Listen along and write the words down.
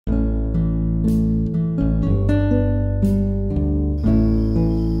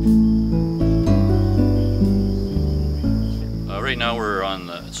now we're on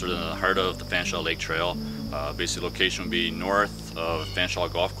the sort of the heart of the Fanshawe Lake Trail. Basically, location would be north of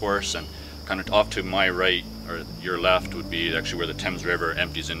Fanshawe Golf Course, and kind of off to my right or your left would be actually where the Thames River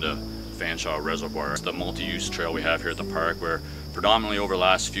empties into Fanshawe Reservoir. It's the multi-use trail we have here at the park, where predominantly over the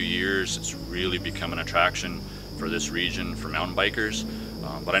last few years it's really become an attraction for this region for mountain bikers.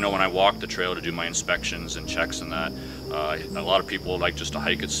 But I know when I walk the trail to do my inspections and checks and that, a lot of people like just to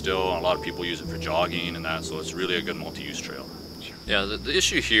hike it still, and a lot of people use it for jogging and that, so it's really a good multi-use trail. Yeah, the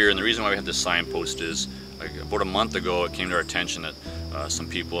issue here, and the reason why we have this signpost is, like, about a month ago it came to our attention that some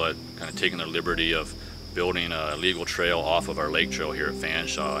people had kind of taken their liberty of building a legal trail off of our lake trail here at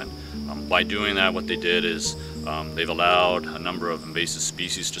Fanshawe, and by doing that, what they did is they've allowed a number of invasive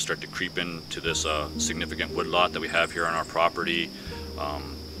species to start to creep into this significant woodlot that we have here on our property.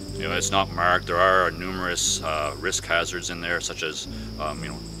 You know, it's not marked. There are numerous risk hazards in there, such as you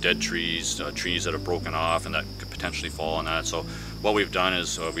know, dead trees, trees that have broken off and that could potentially fall on that. So what we've done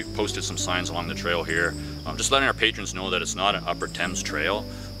is we've posted some signs along the trail here, just letting our patrons know that it's not an Upper Thames trail,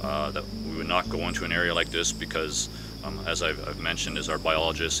 that we would not go into an area like this because, as I've mentioned, is our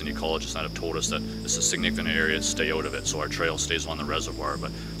biologists and ecologists that have told us that this is a significant area to stay out of it, so our trail stays on the reservoir.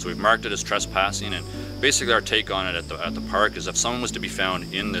 But so we've marked it as trespassing, and basically our take on it at the park is if someone was to be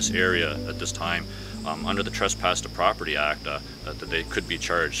found in this area at this time, under the Trespass to Property Act, that they could be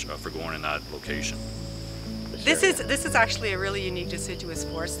charged for going in that location. This is actually a really unique deciduous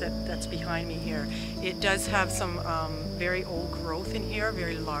forest that's behind me here. It does have some very old growth in here,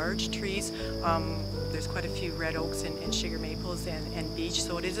 very large trees. There's quite a few red oaks and sugar maples and beech,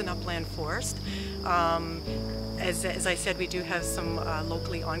 so it is an upland forest. As I said, we do have some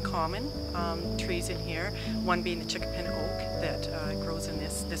locally uncommon trees in here, one being the chickapin oak that grows in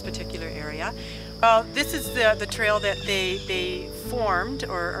this particular area. This is the trail that they formed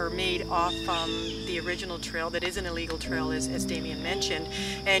or made off the original trail that is an illegal trail, as Damien mentioned.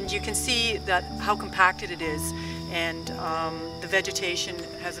 And you can see that how compacted it is, and the vegetation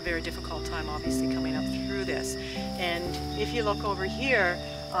has a very difficult time obviously coming up through this. And if you look over here,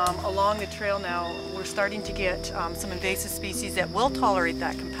 along the trail now, we're starting to get some invasive species that will tolerate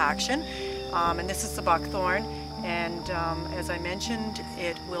that compaction. And this is the buckthorn, and as I mentioned,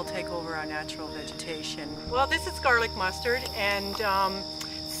 it will take over our natural vegetation. Well, this is garlic mustard, and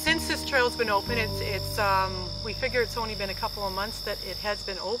since this trail's been open, we figure it's only been a couple of months that it has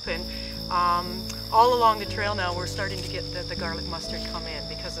been open. All along the trail now, we're starting to get the garlic mustard come in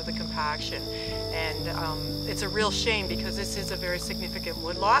because of the compaction. And it's a real shame because this is a very significant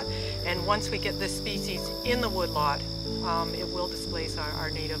woodlot, and once we get this species in the woodlot, it will displace our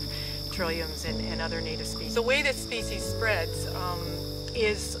native trilliums and other native species. The way this species spreads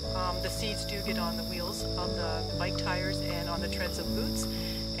is the seeds do get on the wheels of the bike tires and on the treads of boots.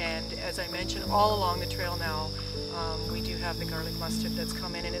 And as I mentioned, all along the trail now, we do have the garlic mustard that's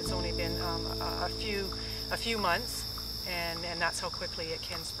come in, and it's only been a few months, and that's how quickly it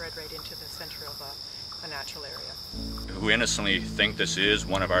can spread right into the center of a natural area. Who innocently think this is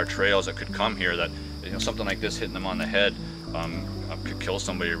one of our trails that could come here, that, you know, something like this hitting them on the head could kill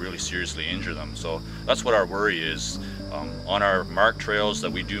somebody or really seriously injure them. So that's what our worry is. On our marked trails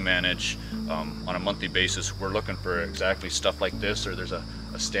that we do manage on a monthly basis, we're looking for exactly stuff like this, or there's a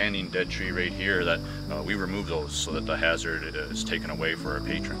standing dead tree right here, that we remove those so that the hazard is taken away for our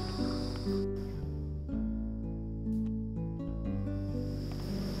patron.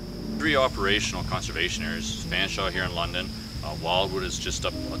 Three operational conservation areas: Fanshawe here in London, Wildwood is just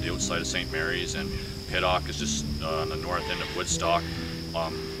up on the outside of St. Mary's, and Pittock is just on the north end of Woodstock.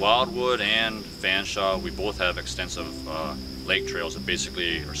 Wildwood and Fanshawe, we both have extensive lake trails that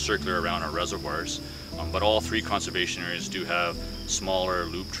basically are circular around our reservoirs, but all three conservation areas do have smaller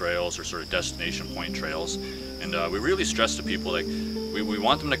loop trails or sort of destination point trails. And we really stress to people, like, we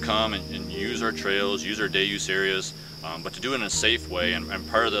want them to come and use our trails, use our day use areas, but to do it in a safe way. And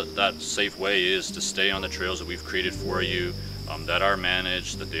part of that safe way is to stay on the trails that we've created for you, that are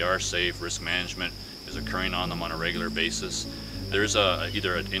managed, that they are safe. Risk management is occurring on them on a regular basis. There's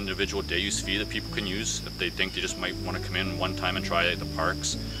either an individual day use fee that people can use if they think they just might want to come in one time and try the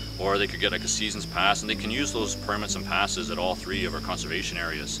parks, or they could get like a season's pass, and they can use those permits and passes at all three of our conservation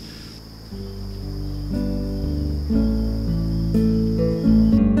areas.